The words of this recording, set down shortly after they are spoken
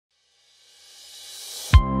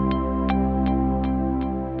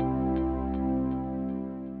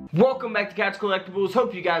Welcome back to Couch Collectibles.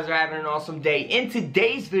 Hope you guys are having an awesome day. In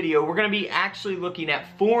today's video, we're going to be actually looking at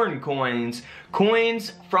foreign coins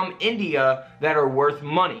from India that are worth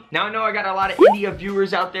money. Now, I know I got a lot of India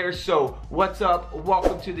viewers out there, so what's up?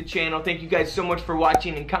 Welcome to the channel. Thank you guys so much for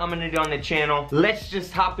watching and commenting on the channel. Let's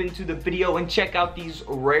just hop into the video and check out these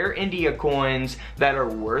rare India coins that are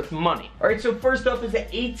worth money. Alright, so first up is the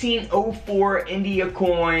 1804 India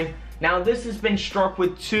coin. Now, this has been struck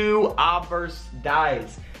with two obverse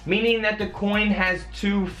dies, meaning that the coin has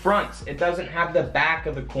two fronts. It doesn't have the back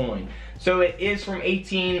of the coin. So it is from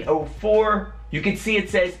 1804. You can see it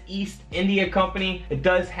says East India Company. It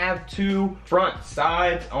does have two front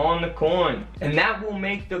sides on the coin, and that will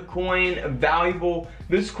make the coin valuable.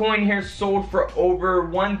 This coin here sold for over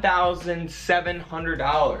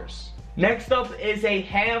 $1,700. Next up is a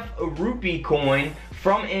half rupee coin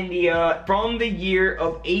from India from the year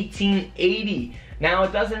of 1880. Now,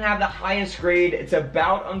 it doesn't have the highest grade. It's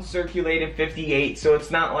about uncirculated 58, so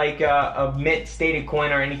it's not like a mint stated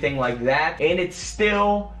coin or anything like that. And it's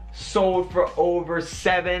still sold for over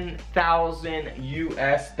 7,000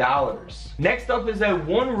 US dollars. Next up is a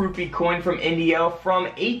 1 rupee coin from India from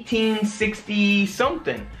 1860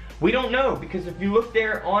 something. We don't know, because if you look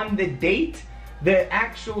there on the date, the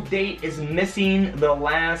actual date is missing the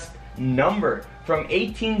last number. From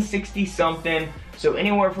 1860 something, so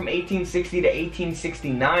anywhere from 1860 to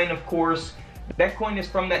 1869, of course. That coin is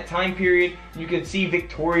from that time period. You can see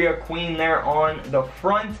Victoria Queen there on the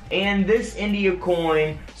front. And this India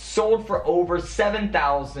coin sold for over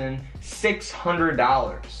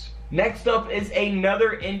 $7,600. Next up is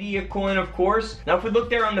another India coin, of course. Now, if we look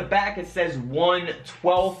there on the back, it says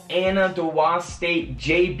 1/12 Anna Dewas State,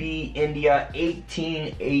 JB, India,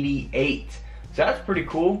 1888. So that's pretty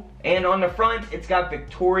cool. And on the front, it's got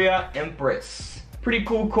Victoria Empress. Pretty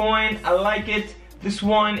cool coin. I like it. This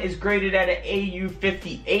one is graded at an AU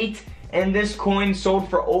 58, and this coin sold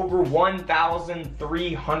for over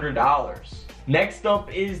 $1,300. Next up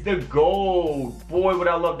is the gold. Boy, would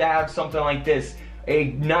I love to have something like this.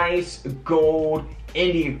 A nice gold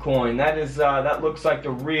India coin. That is that looks like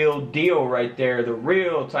the real deal right there, the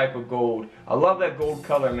real type of gold. I love that gold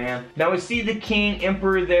color, man. Now we see the King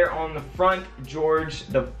Emperor there on the front, George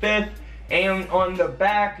V, and on the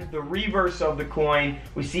back, the reverse of the coin,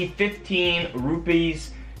 we see 15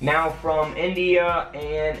 rupees, now from India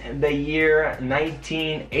and the year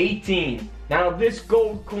 1918. Now, this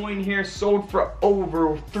gold coin here sold for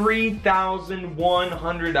over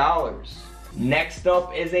 $3,100. Next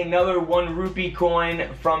up is another 1 rupee coin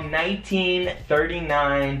from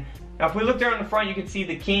 1939. Now, if we look there on the front, you can see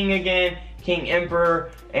the king again, King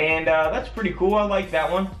Emperor, and that's pretty cool. I like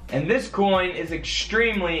that one. And this coin is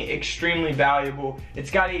extremely valuable.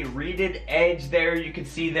 It's got a reeded edge there. You can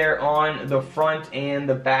see there on the front and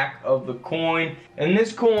the back of the coin. And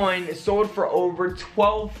this coin is sold for over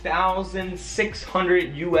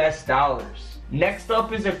 12,600 US dollars. Next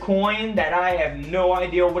up is a coin that I have no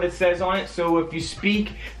idea what it says on it, so if you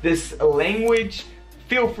speak this language,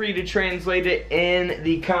 feel free to translate it in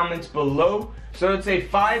the comments below. So it's a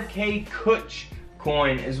 5K Kutch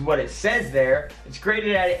coin is what it says there. It's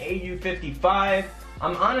graded at an AU 55.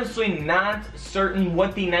 I'm honestly not certain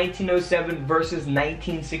what the 1907 versus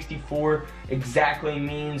 1964 exactly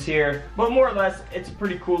means here, but more or less, it's a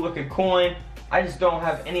pretty cool looking coin. I just don't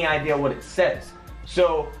have any idea what it says.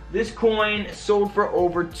 So this coin sold for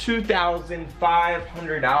over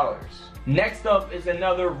 $2,500. Next up is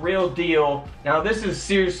another real deal. Now, this is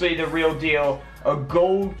seriously the real deal. A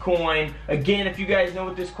gold coin. Again, if you guys know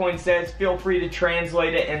what this coin says, feel free to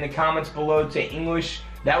translate it in the comments below to English.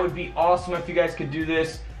 That would be awesome if you guys could do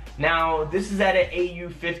this. Now, this is at an AU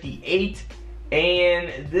 58,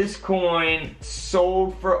 and this coin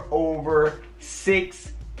sold for over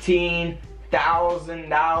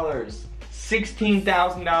 $16,000.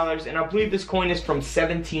 $16,000, and I believe this coin is from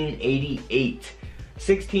 1788.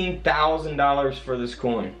 $16,000 for this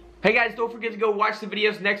coin. Hey guys, don't forget to go watch the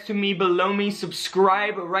videos next to me, below me.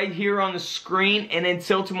 Subscribe right here on the screen, and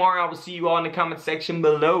until tomorrow, I will see you all in the comment section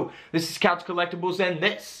below. This is Couch Collectibles, and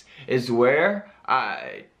this is where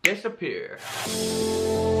I disappear.